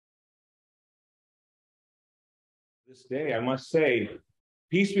This day, I must say,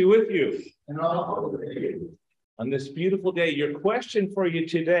 peace be with you. And all with you. On this beautiful day, your question for you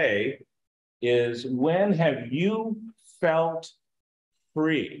today is, when have you felt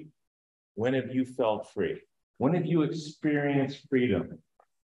free? When have you felt free? When have you experienced freedom?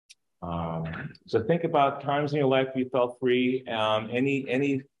 So think about times in your life you felt free.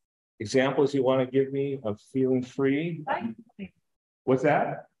 Any examples you want to give me of feeling free? Biking. What's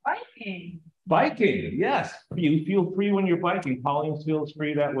that? Biking. Biking, yes. You feel free when you're biking. Colleen feels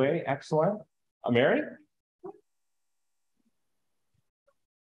free that way. Excellent. Mary?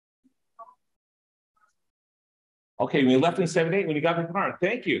 Okay, when you left in 7-8, when you got the car.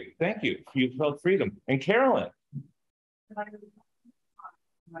 Thank you. Thank you. You felt freedom. And Carolyn?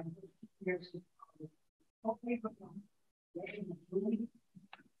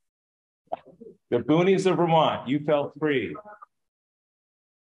 The boonies of Vermont. You felt free.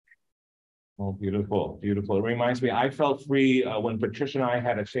 Oh, beautiful, beautiful. It reminds me, I felt free when Patricia and I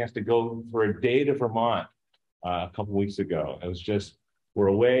had a chance to go for a day to Vermont a couple weeks ago. It was just, we're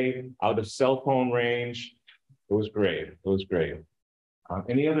away, out of cell phone range. It was great. It was great.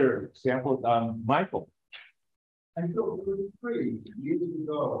 Any other examples? Michael? I felt free years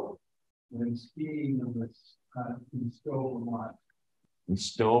ago when skiing in Stowe, Vermont. In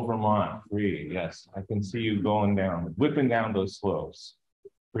Stowe, Vermont, free. Yes, I can see you going down, whipping down those slopes.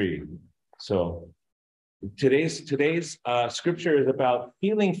 Free. So today's scripture is about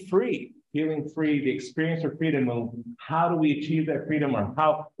feeling free, the experience of freedom. And how do we achieve that freedom,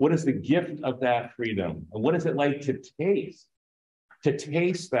 or what is the gift of that freedom? And what is it like to taste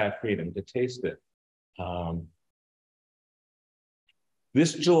that freedom, to taste it?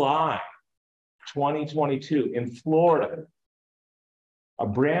 This July 2022 in Florida, a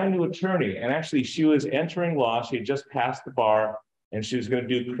brand new attorney, and actually she was entering law, she had just passed the bar, and she was going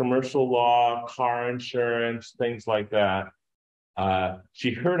to do commercial law, car insurance, things like that.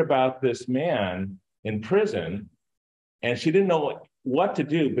 She heard about this man in prison, and she didn't know what to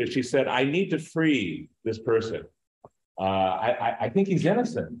do, but she said, I need to free this person. I think he's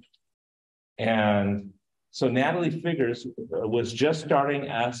innocent. And so Natalie Figures was just starting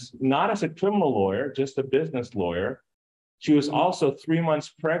not as a criminal lawyer, just a business lawyer. She was also 3 months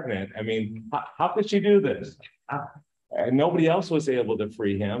pregnant. I mean, how could she do this? And nobody else was able to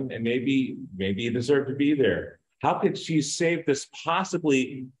free him, and maybe he deserved to be there. How could she save this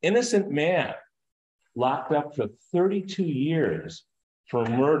possibly innocent man locked up for 32 years for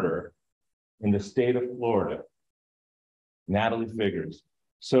murder in the state of Florida? Natalie Figures.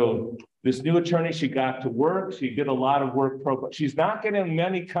 So this new attorney, she got to work. She did a lot of work. She's not getting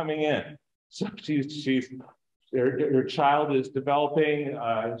many coming in. So her child is developing.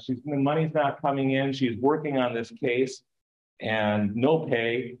 The money's not coming in. She's working on this case and no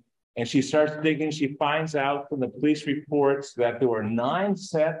pay. And she starts digging. She finds out from the police reports that there were 9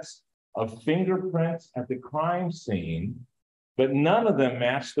 sets of fingerprints at the crime scene, but none of them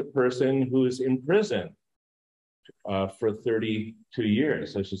matched the person who is in prison for 32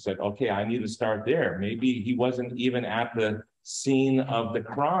 years. So she said, okay, I need to start there. Maybe he wasn't even at the scene of the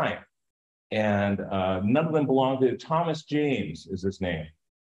crime. And none of them belonged to Thomas James is his name.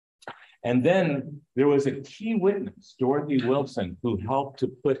 And then there was a key witness, Dorothy Wilson, who helped to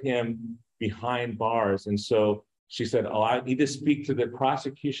put him behind bars. And so she said, oh, I need to speak to the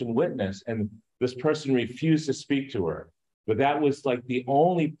prosecution witness. And this person refused to speak to her. But that was like the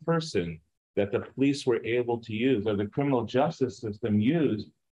only person that the police were able to use, or the criminal justice system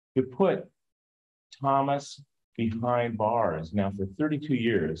used, to put Thomas behind bars now for 32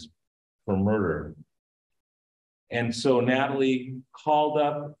 years. For murder. And so Natalie called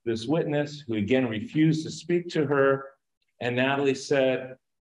up this witness who again refused to speak to her. And Natalie said,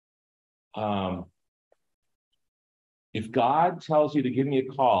 if God tells you to give me a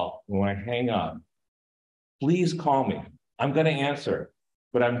call when I hang up, please call me. I'm going to answer.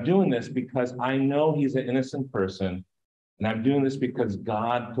 But I'm doing this because I know he's an innocent person. And I'm doing this because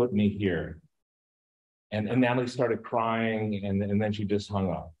God put me here. And Natalie started crying, and then she just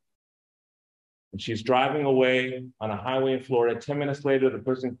hung up. And she's driving away on a highway in Florida. 10 minutes later, the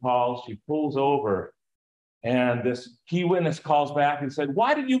person calls, she pulls over, and this key witness calls back and said,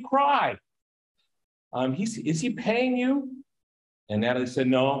 why did you cry? Is he paying you? And Natalie said,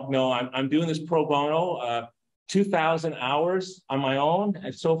 no, I'm doing this pro bono, 2,000 hours on my own.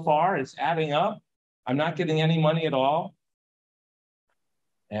 And so far, it's adding up. I'm not getting any money at all.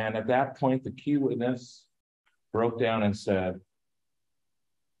 And at that point, the key witness broke down and said,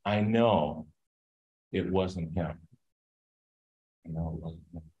 I know it wasn't him. I know it wasn't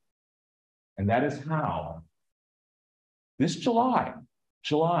him. And that is how this July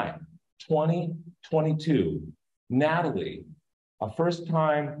 2022, Natalie, a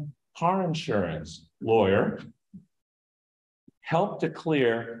first-time car insurance lawyer, helped to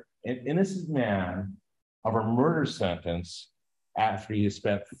clear an innocent man of a murder sentence after he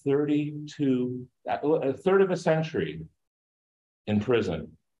spent a third of a century in prison.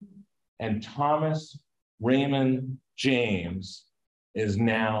 And Thomas Raymond James is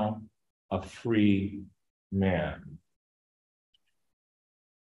now a free man.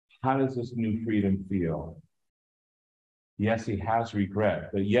 How does this new freedom feel? Yes, he has regret,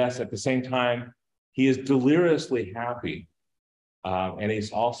 but yes, at the same time, he is deliriously happy. And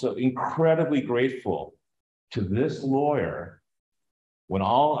he's also incredibly grateful to this lawyer. When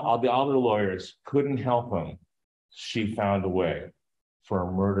all the other lawyers couldn't help him, she found a way for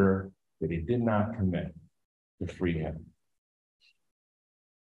a murder that he did not commit to free him.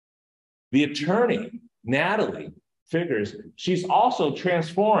 The attorney, Natalie, figures she's also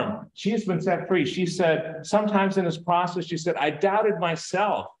transformed. She's been set free. She said, sometimes in this process, she said, I doubted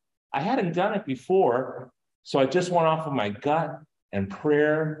myself. I hadn't done it before, so I just went off of my gut and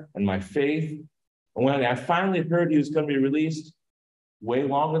prayer and my faith. And when I finally heard he was going to be released, way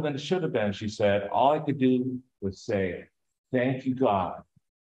longer than it should have been, she said, all I could do was say, thank you, God.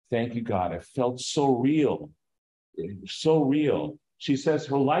 Thank you, God. It felt so real. So real. She says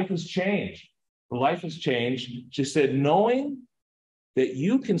her life has changed. Her life has changed. She said, knowing that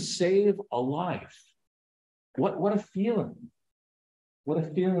you can save a life. What a feeling. What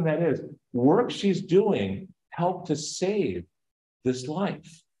a feeling that is. Work she's doing helped to save this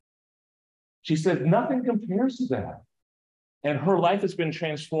life. She said, nothing compares to that. And her life has been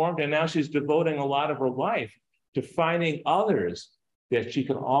transformed, and now she's devoting a lot of her life to finding others that she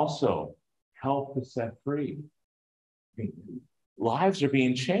can also help to set free. Lives are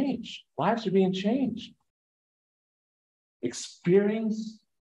being changed. Lives are being changed. Experience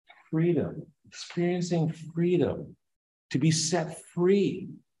freedom, experiencing freedom, to be set free.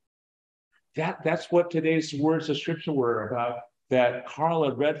 That's what today's words of scripture were about, that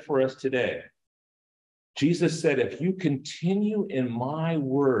Carla read for us today. Jesus said, if you continue in my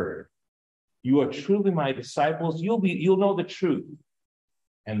word, you are truly my disciples. You'll know the truth,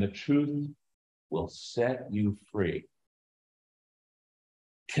 and the truth will set you free.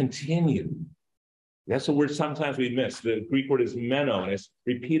 Continue. That's a word sometimes we miss. The Greek word is meno, and it's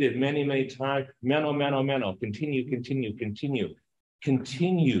repeated many, many times. Meno, meno, meno. Continue, continue, continue.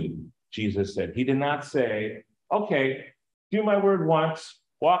 Continue, Jesus said. He did not say, okay, do my word once,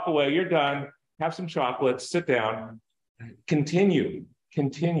 walk away, you're done, have some chocolates, sit down. Continue,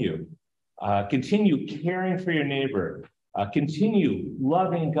 continue. Continue caring for your neighbor. Continue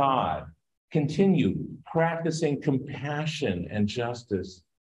loving God. Continue practicing compassion and justice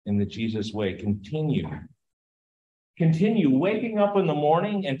in the Jesus way. Continue. Continue waking up in the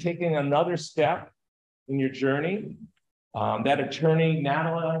morning and taking another step in your journey. That attorney,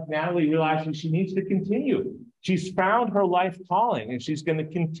 Natalie realizes she needs to continue. She's found her life calling, and she's going to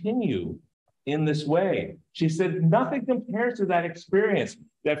continue in this way. She said, nothing compares to that experience,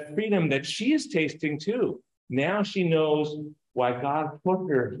 that freedom that she is tasting too. Now she knows why God put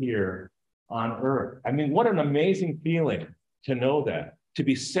her here on earth. I mean, what an amazing feeling to know that, to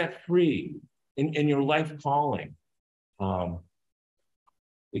be set free in your life calling.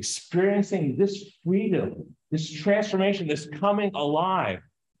 Experiencing this freedom, this transformation, this coming alive.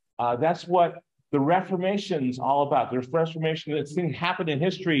 That's what the Reformation's all about. The Reformation, this thing happened in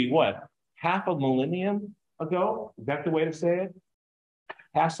history, what, half a millennium ago? Is that the way to say it?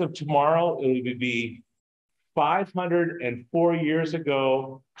 As of tomorrow, it would be 504 years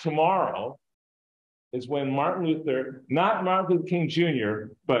ago tomorrow is when Martin Luther, not Martin Luther King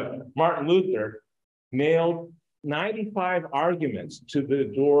Jr., but Martin Luther nailed 95 arguments to the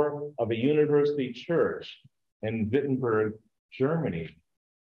door of a university church in Wittenberg, Germany.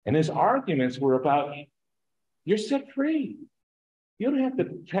 And his arguments were about, you're set free. You don't have to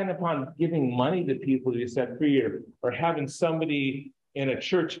depend upon giving money to people to be set free, or having somebody in a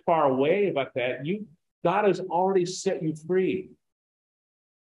church far away about that. God has already set you free.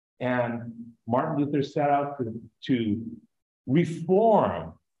 And Martin Luther set out to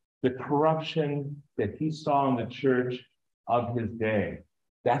reform the corruption that he saw in the church of his day.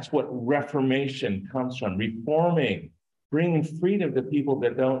 That's what Reformation comes from, reforming, bringing freedom to people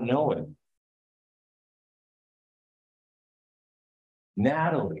that don't know it.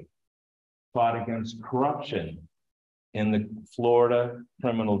 Natalie fought against corruption in the Florida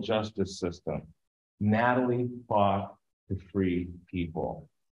criminal justice system. Natalie fought to free people.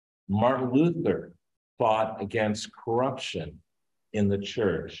 Martin Luther fought against corruption in the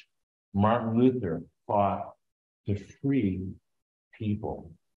church. Martin Luther fought to free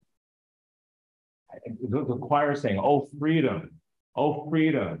people. The choir saying, oh, freedom, oh,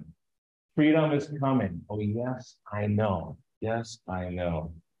 freedom. Freedom is coming. Oh, yes, I know. Yes, I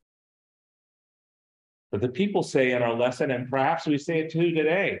know. But the people say in our lesson, and perhaps we say it too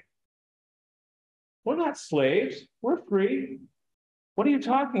today, we're not slaves. We're free. What are you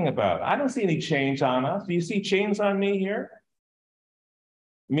talking about? I don't see any chains on us. Do you see chains on me here?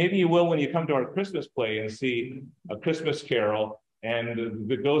 Maybe you will when you come to our Christmas play and see a Christmas carol and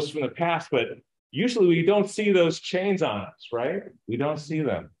the ghosts from the past, but usually we don't see those chains on us, right? We don't see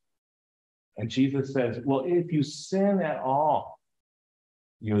them. And Jesus says, well, if you sin at all,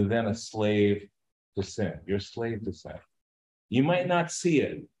 you're then a slave to sin. You're a slave to sin. You might not see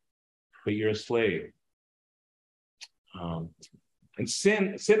it, but you're a slave. And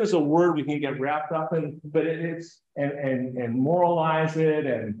sin is a word we can get wrapped up in, but it's and moralize it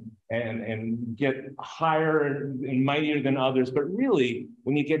and get higher and mightier than others. But really,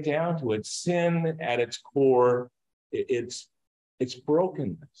 when you get down to it, sin at its core, it's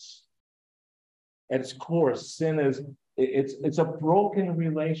brokenness. At its core, sin is it's a broken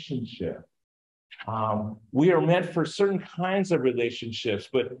relationship. We are meant for certain kinds of relationships,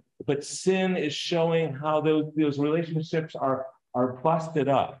 but sin is showing how those relationships are busted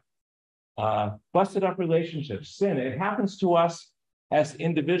up. Busted up relationships, sin. It happens to us as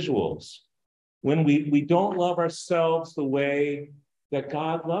individuals when we don't love ourselves the way that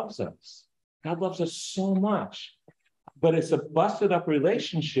God loves us. God loves us so much, but it's a busted up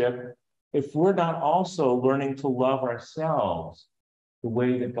relationship if we're not also learning to love ourselves the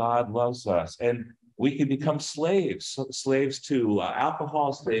way that God loves us. And we can become slaves to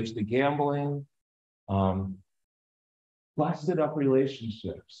alcohol, slaves to gambling, busted up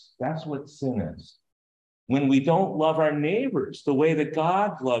relationships. That's what sin is. When we don't love our neighbors the way that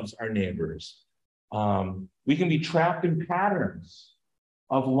God loves our neighbors, we can be trapped in patterns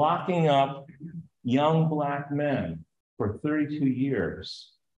of locking up young Black men for 32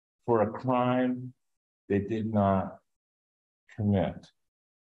 years for a crime they did not commit.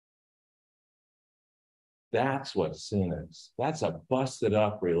 That's what sin is. That's a busted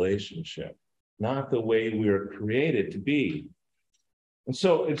up relationship, not the way we were created to be. And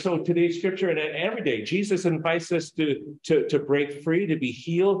so today's scripture and every day, Jesus invites us to break free, to be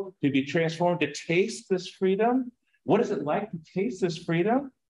healed, to be transformed, to taste this freedom. What is it like to taste this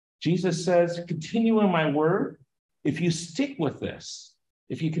freedom? Jesus says, continue in my word. If you stick with this,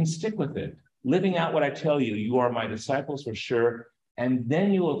 if you can stick with it, living out what I tell you, you are my disciples for sure. And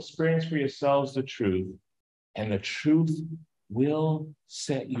then you will experience for yourselves the truth, and the truth will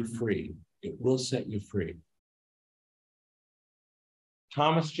set you free. It will set you free.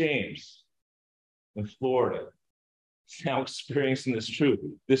 Thomas James in Florida is now experiencing this truth,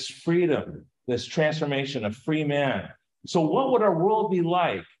 this freedom, this transformation, a free man. So what would our world be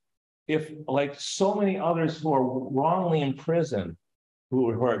like if, like so many others who are wrongly imprisoned, who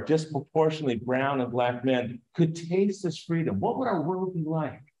are disproportionately brown and Black men, could taste this freedom? What would our world be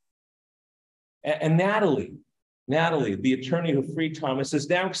like? And Natalie, the attorney who freed Thomas, is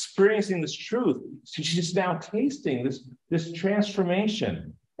now experiencing this truth. She's now tasting this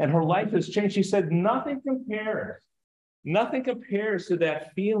transformation, and her life has changed. She said, nothing compares to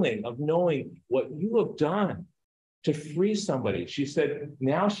that feeling of knowing what you have done to free somebody. She said,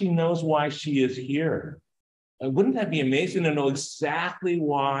 now she knows why she is here. And wouldn't that be amazing to know exactly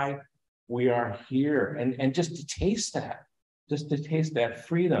why we are here, and just to taste that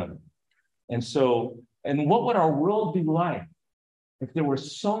freedom? And what would our world be like if there were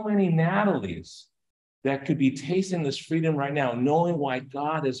so many Natalies that could be tasting this freedom right now, knowing why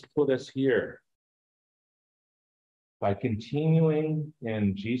God has put us here? By continuing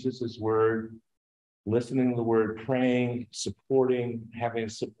in Jesus's word, listening to the word, praying, supporting, having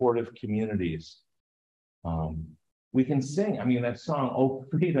supportive communities. We can sing, that song, oh,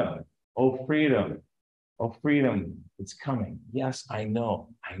 freedom, oh, freedom. Oh, freedom, it's coming. Yes, I know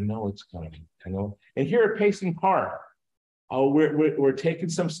it's coming. I know. And here at Payson Park, we're taking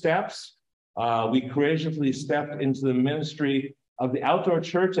some steps. We courageously stepped into the ministry of the outdoor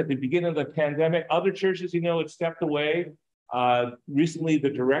church at the beginning of the pandemic. Other churches, had stepped away. Recently, the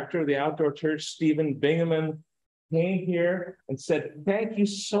director of the outdoor church, Stephen Bingaman, came here and said, thank you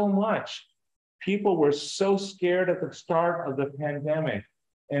so much. People were so scared at the start of the pandemic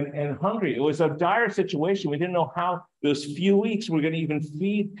and hungry. It was a dire situation. We didn't know how those few weeks we're going to even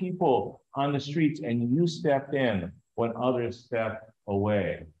feed people on the streets, and you stepped in when others stepped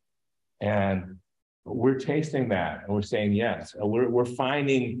away. And we're tasting that, and we're saying yes. We're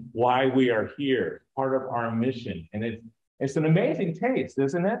finding why we are here, part of our mission. And it's an amazing taste,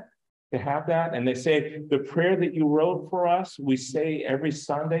 isn't it? to have that. And they say the prayer that you wrote for us, we say every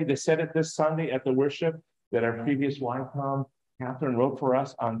Sunday. They said it this Sunday at the worship that our previous wife, Catherine, wrote for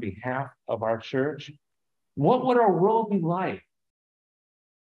us on behalf of our church. What would our world be like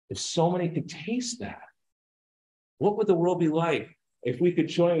if so many could taste that? What would the world be like if we could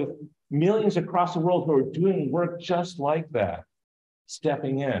join with millions across the world who are doing work just like that,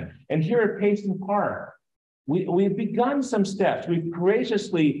 stepping in? And here at Payson Park, we've begun some steps. We've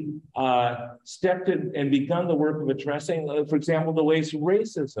courageously stepped in and begun the work of addressing, for example, the ways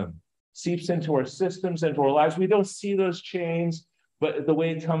racism seeps into our systems, into our lives. We don't see those chains, but the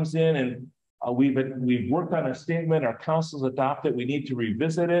way it comes in, and we've worked on a statement, our council's adopted, we need to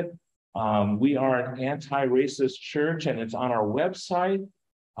revisit it. We are an anti-racist church, and it's on our website,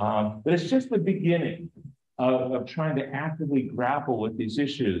 but it's just the beginning of trying to actively grapple with these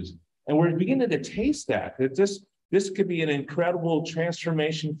issues. And we're beginning to taste that this could be an incredible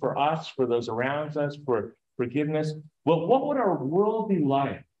transformation for us, for those around us, for forgiveness. Well, what would our world be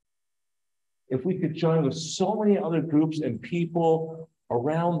like if we could join with so many other groups and people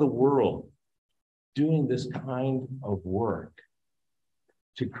around the world doing this kind of work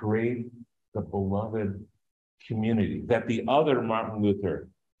to create the beloved community that the other Martin Luther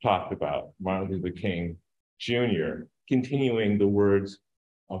talked about, Martin Luther King Jr., continuing the words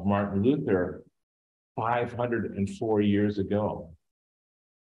of Martin Luther 504 years ago.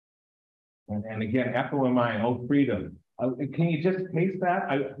 And again, echoing mine, oh, freedom. Can you just taste that?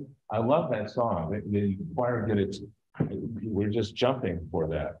 I love that song. The choir did it. We're just jumping for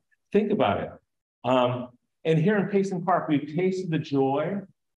that. Think about it. And here in Payson Park, we've tasted the joy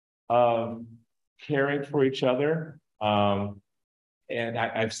of caring for each other. And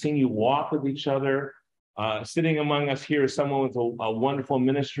I've seen you walk with each other. Sitting among us here is someone with a wonderful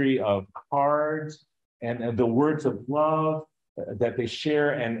ministry of cards and the words of love that they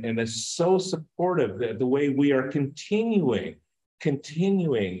share, and is so supportive the way we are continuing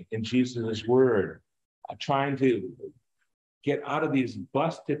in Jesus' word, trying to get out of these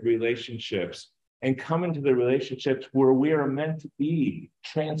busted relationships and come into the relationships where we are meant to be,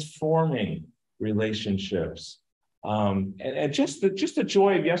 transforming relationships. And just the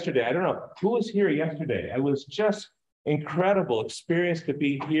joy of yesterday. I don't know who was here yesterday. It was just incredible experience to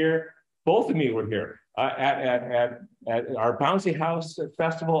be here. Both of me were here at our Bouncy House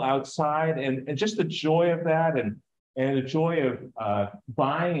Festival outside, and just the joy of that, and the joy of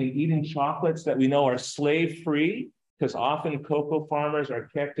buying and eating chocolates that we know are slave-free, because often cocoa farmers are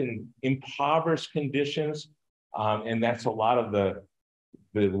kept in impoverished conditions, and that's a lot of the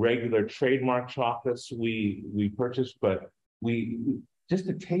regular trademark chocolates we purchase, but we just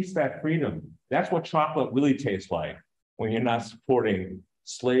to taste that freedom. That's what chocolate really tastes like when you're not supporting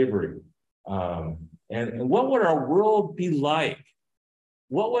slavery. And what would our world be like?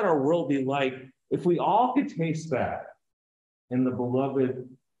 What would our world be like if we all could taste that in the beloved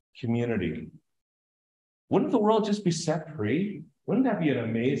community? Wouldn't the world just be set free? Wouldn't that be an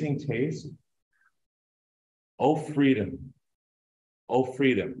amazing taste? Oh, freedom. Oh,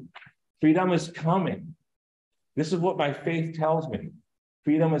 freedom. Freedom is coming. This is what my faith tells me.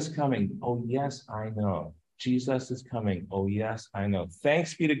 Freedom is coming. Oh, yes, I know. Jesus is coming. Oh, yes, I know.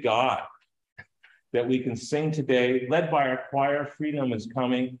 Thanks be to God that we can sing today, led by our choir, freedom is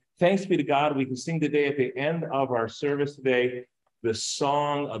coming. Thanks be to God, we can sing today at the end of our service today, the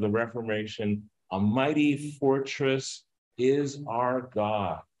song of the Reformation, a mighty fortress is our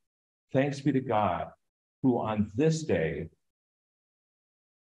God. Thanks be to God, who on this day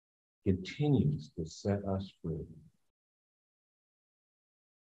continues to set us free.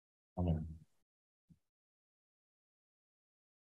 Amen.